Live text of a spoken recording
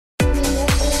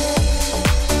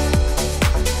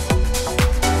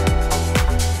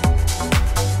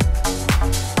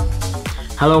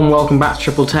Hello and welcome back to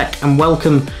Triple Tech, and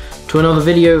welcome to another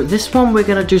video. This one we're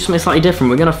going to do something slightly different.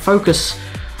 We're going to focus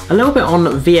a little bit on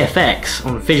VFX,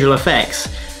 on visual effects,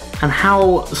 and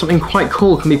how something quite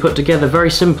cool can be put together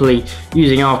very simply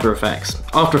using After Effects.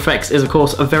 After Effects is of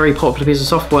course a very popular piece of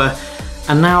software,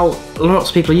 and now lots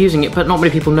of people are using it, but not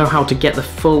many people know how to get the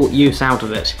full use out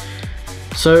of it.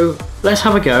 So let's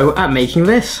have a go at making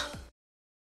this.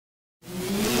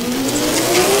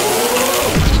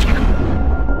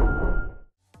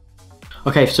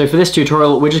 Okay, so for this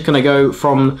tutorial, we're just going to go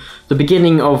from the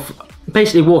beginning of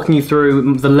basically walking you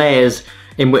through the layers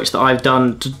in which that I've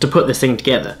done to put this thing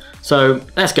together. So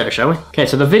let's go, shall we? Okay,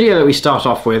 so the video that we start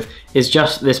off with is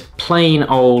just this plain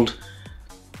old,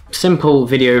 simple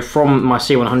video from my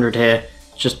C100 here.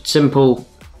 Just simple,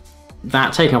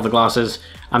 that taking off the glasses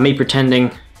and me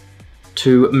pretending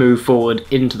to move forward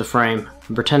into the frame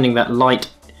and pretending that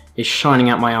light is shining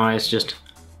out my eyes. Just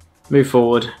move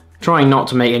forward. Trying not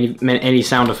to make any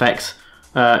sound effects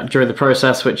during the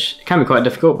process, which can be quite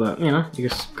difficult, but you know, you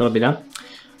just gotta be done.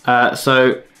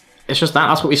 So it's just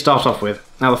that's what we start off with.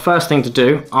 Now the first thing to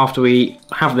do after we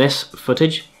have this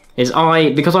footage is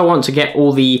because I want to get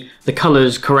all the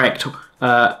colours correct,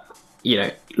 you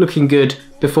know, looking good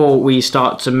before we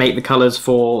start to make the colours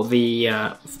for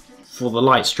the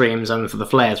light streams and for the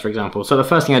flares, for example. So the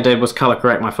first thing I did was colour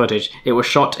correct my footage. It was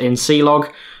shot in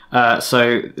C-Log.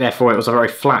 So therefore it was a very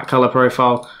flat colour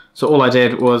profile. So all I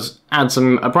did was add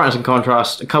some brightness and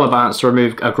contrast, a colour balance to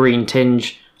remove a green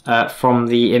tinge from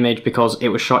the image because it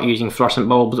was shot using fluorescent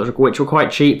bulbs, which were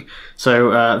quite cheap.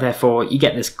 So therefore you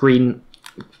get this green,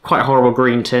 quite horrible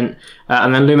green tint.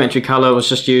 And then lumetri colour was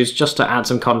just used just to add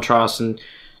some contrast and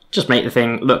just make the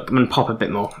thing look and pop a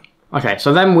bit more. Okay,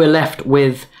 so then we're left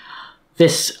with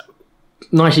this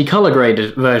nicely colour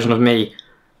graded version of me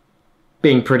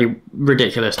being pretty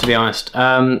ridiculous, to be honest.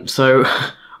 So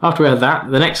after we had that,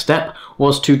 the next step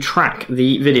was to track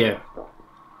the video.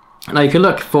 Now you can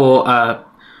look for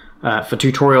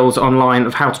tutorials online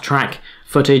of how to track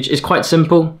footage. It's quite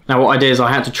simple. Now what I did is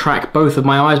I had to track both of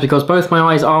my eyes because both my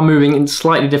eyes are moving in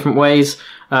slightly different ways.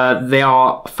 They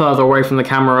are further away from the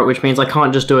camera, which means I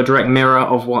can't just do a direct mirror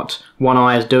of what one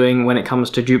eye is doing when it comes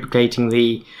to duplicating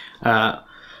the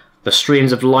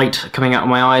streams of light coming out of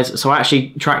my eyes. So I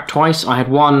actually tracked twice. I had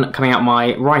one coming out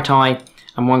my right eye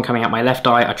and one coming out my left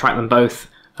eye. I tracked them both,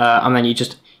 and then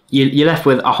you're left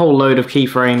with a whole load of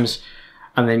keyframes,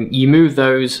 and then you move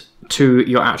those to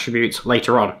your attributes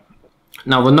later on.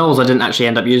 Now the nulls I didn't actually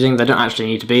end up using. They don't actually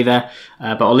need to be there,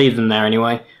 but I'll leave them there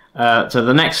anyway. So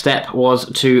the next step was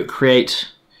to create.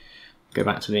 Go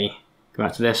back to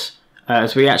this.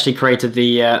 So we actually created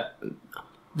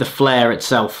the flare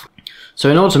itself. So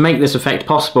in order to make this effect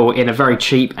possible in a very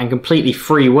cheap and completely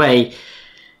free way,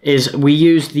 is we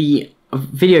use the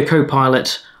Video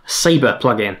Copilot Saber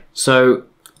plugin. So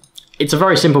it's a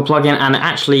very simple plugin, and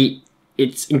actually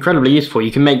it's incredibly useful.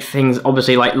 You can make things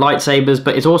obviously like lightsabers,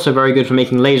 but it's also very good for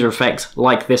making laser effects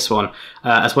like this one,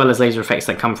 as well as laser effects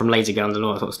that come from laser guns and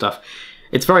all that sort of stuff.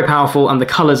 It's very powerful, and the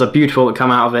colours are beautiful that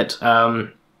come out of it,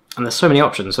 and there's so many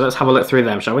options. So let's have a look through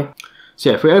them, shall we? So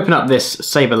yeah, if we open up this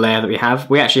Saber layer that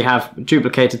we actually have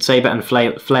duplicated Saber and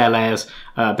flare layers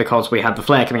because we had the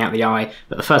flare coming out the eye.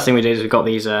 But the first thing we did is we got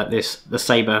these the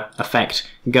Saber effect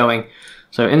going.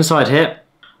 So inside here,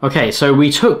 okay, so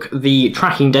we took the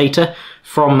tracking data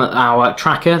from our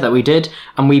tracker that we did,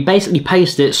 and we basically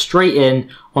pasted it straight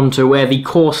in onto where the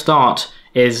core start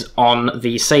is on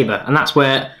the Saber, and that's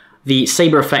where the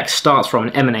Saber effect starts from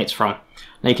and emanates from.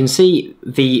 Now you can see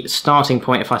the starting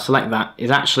point, if I select that, is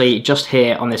actually just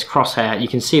here on this crosshair. You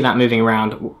can see that moving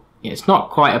around. It's not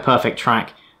quite a perfect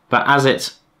track, but as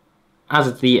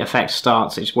the effect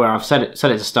starts, it's where I've set it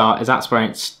to start, is that's where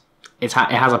it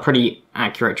has a pretty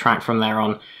accurate track from there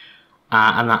on,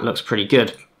 and that looks pretty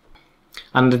good.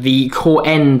 And the core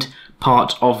end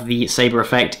part of the Saber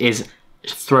effect is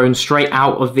thrown straight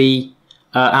out of the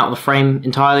frame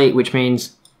entirely, which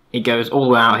means it goes all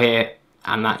the way out here,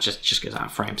 and that just goes out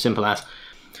of frame, simple as.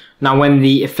 Now when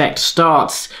the effect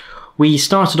starts, we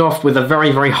started off with a very,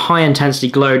 very high intensity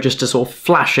glow just to sort of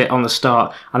flash it on the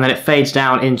start, and then it fades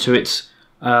down into its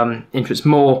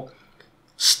more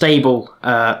stable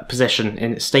position,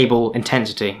 in stable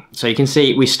intensity. So you can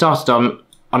see we started on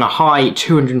a high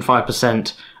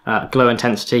 205% glow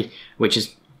intensity, which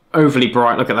is overly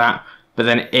bright, look at that, but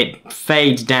then it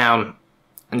fades down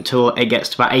until it gets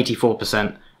to about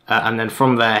 84%. And then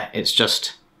from there, it's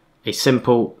just a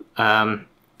simple,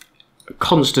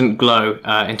 constant glow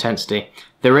intensity.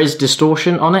 There is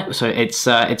distortion on it, so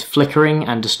it's flickering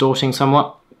and distorting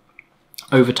somewhat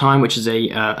over time, which is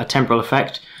a temporal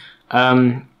effect.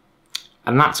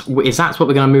 and that's what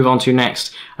we're going to move on to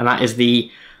next, and that is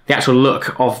the actual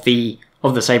look of the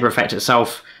Saber effect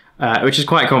itself, which is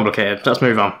quite complicated. Let's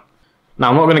move on. Now,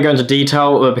 I'm not going to go into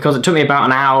detail because it took me about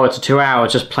an hour to 2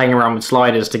 hours just playing around with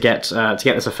sliders to get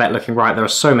this effect looking right. There are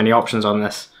so many options on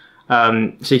this.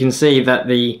 So you can see that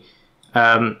the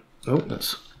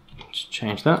let's just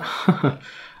change that.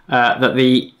 That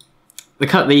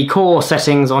the core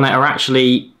settings on it are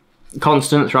actually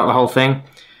constant throughout the whole thing.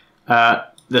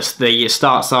 The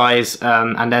start size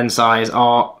and end size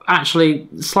are actually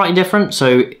slightly different.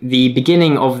 So the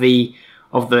beginning of the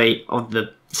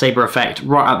Saber effect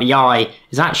right at the eye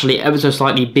is actually ever so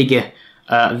slightly bigger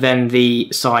than the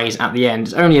size at the end.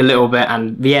 It's only a little bit,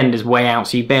 and the end is way out,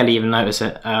 so you barely even notice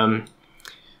it.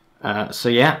 So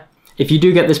yeah, if you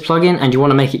do get this plugin and you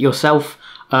want to make it yourself,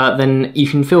 then you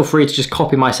can feel free to just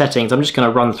copy my settings. I'm just going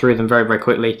to run through them very, very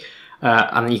quickly,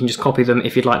 and then you can just copy them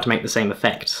if you'd like to make the same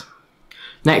effects.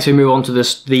 Next, we move on to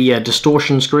the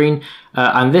distortion screen,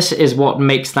 and this is what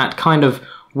makes that kind of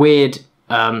weird,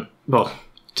 well,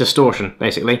 distortion,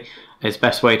 basically, is the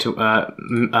best way to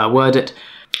word it.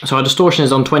 So our distortion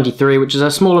is on 23, which is a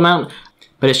small amount,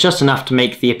 but it's just enough to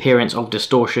make the appearance of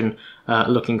distortion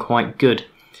looking quite good.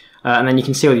 And then you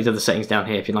can see all these other settings down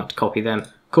here if you'd like to copy them.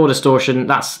 Core distortion,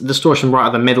 that's distortion right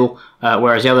at the middle,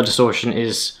 whereas the other distortion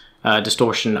is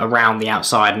distortion around the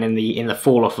outside and in the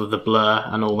fall off of the blur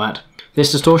and all that.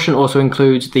 This distortion also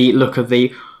includes the look of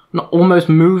the almost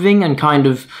moving and kind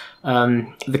of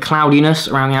the cloudiness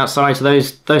around the outside, so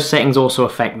those settings also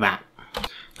affect that.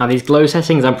 Now these glow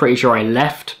settings I'm pretty sure I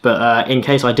left, but in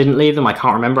case I didn't leave them, I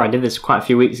can't remember, I did this quite a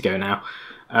few weeks ago now.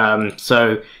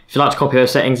 So if you'd like to copy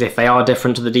those settings, if they are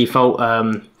different to the default,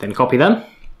 then copy them.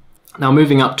 Now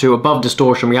moving up to above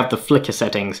distortion, we have the flicker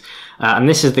settings, and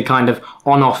this is the kind of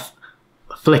on-off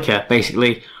flicker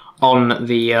basically on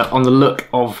the look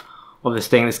of this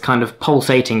thing, this kind of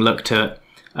pulsating look to it.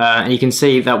 And you can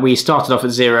see that we started off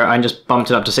at 0 and just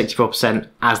bumped it up to 64%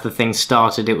 as the thing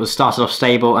started. It was started off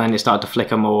stable and it started to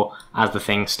flicker more as the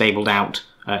thing stabled out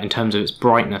in terms of its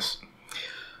brightness.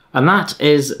 And that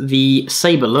is the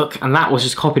Saber look, and that was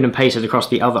just copied and pasted across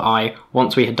the other eye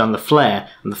once we had done the flare.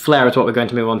 And the flare is what we're going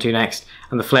to move on to next,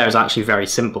 and the flare is actually very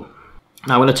simple.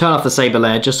 Now I'm going to turn off the Saber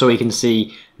layer just so we can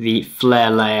see the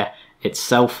flare layer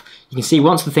itself. You can see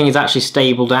once the thing is actually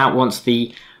stabled out, once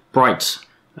the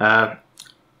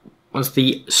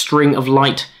string of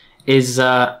light is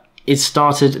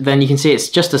started, then you can see it's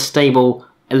just a stable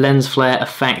lens flare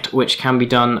effect, which can be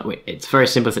done. It's very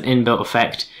simple. It's an inbuilt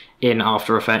effect in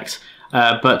After Effects.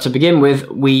 But to begin with,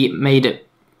 we made it.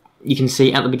 You can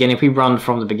see at the beginning, if we run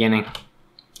from the beginning,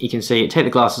 you can see, take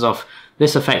the glasses off,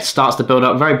 this effect starts to build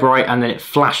up very bright, and then it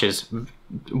flashes.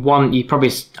 You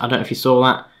probably, I don't know if you saw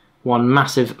that, one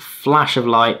massive flash of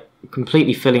light,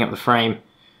 completely filling up the frame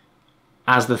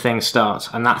as the thing starts,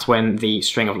 and that's when the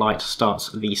string of light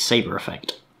starts the Saber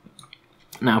effect.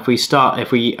 Now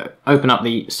if we open up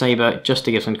the Saber, just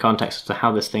to give some context as to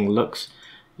how this thing looks,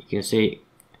 you can see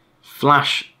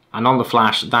flash, and on the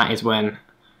flash, that is when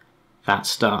that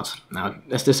starts. Now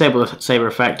let's disable the Saber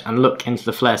effect and look into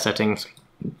the flare settings.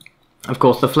 Of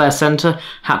course, the flare center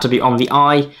had to be on the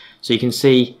eye, so you can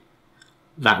see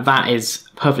that that is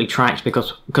perfectly tracked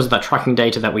because of that tracking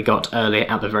data that we got earlier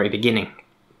at the very beginning.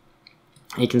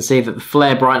 You can see that the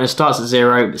flare brightness starts at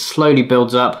 0, it slowly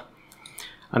builds up,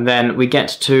 and then we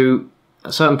get to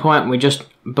a certain point and we just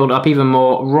build up even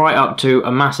more, right up to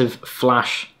a massive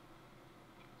flash.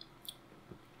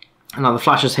 And now the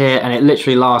flash is here, and it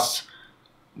literally lasts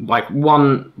like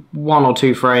one or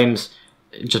two frames.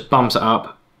 It just bumps it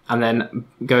up and then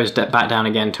goes back down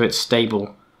again to its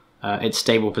stable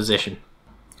position.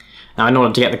 Now, in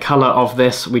order to get the color of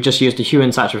this, we just used the hue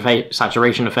and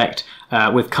saturation effect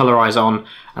with colorize on,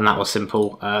 and that was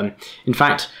simple. In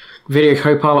fact, Video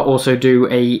Copilot also do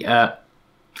a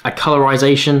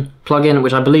colorization plugin,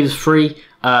 which I believe is free,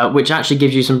 which actually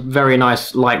gives you some very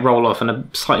nice light roll-off and a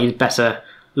slightly better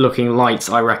looking lights,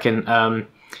 I reckon,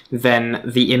 than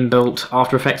the inbuilt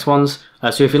After Effects ones.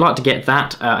 So if you'd like to get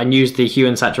that and use the hue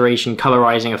and saturation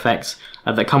colorizing effects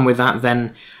that come with that,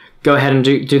 then go ahead and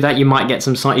do that. You might get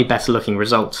some slightly better looking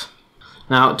results.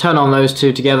 Now turn on those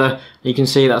two together, you can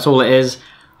see that's all it is.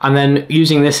 And then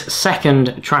using this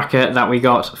second tracker that we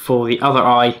got for the other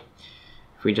eye,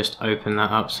 if we just open that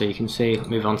up so you can see,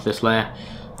 move on to this layer,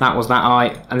 that was that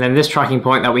eye. And then this tracking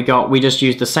point that we got, we just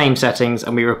used the same settings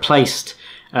and we replaced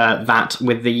that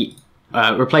with the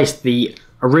replaced the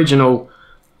original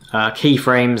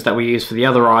keyframes that we used for the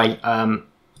other eye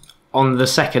on the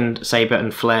second Saber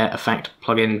and Flare effect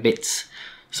plugin bits.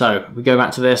 So we go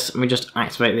back to this and we just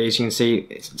activate these. You can see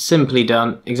it's simply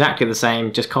done exactly the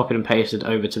same, just copied and pasted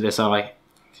over to this eye.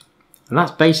 And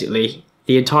that's basically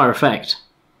the entire effect,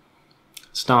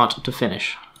 start to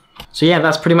finish. So yeah,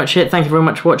 that's pretty much it. Thank you very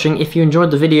much for watching. If you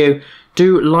enjoyed the video,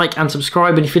 do like and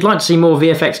subscribe. And if you'd like to see more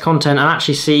VFX content and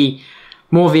actually see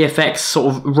more VFX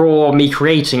sort of raw, me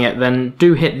creating it, then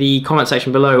do hit the comment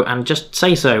section below and just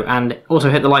say so. And also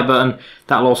hit the like button.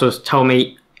 That'll also tell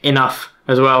me enough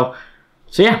as well.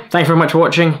 So yeah, thank you very much for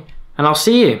watching, and I'll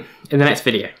see you in the next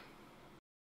video.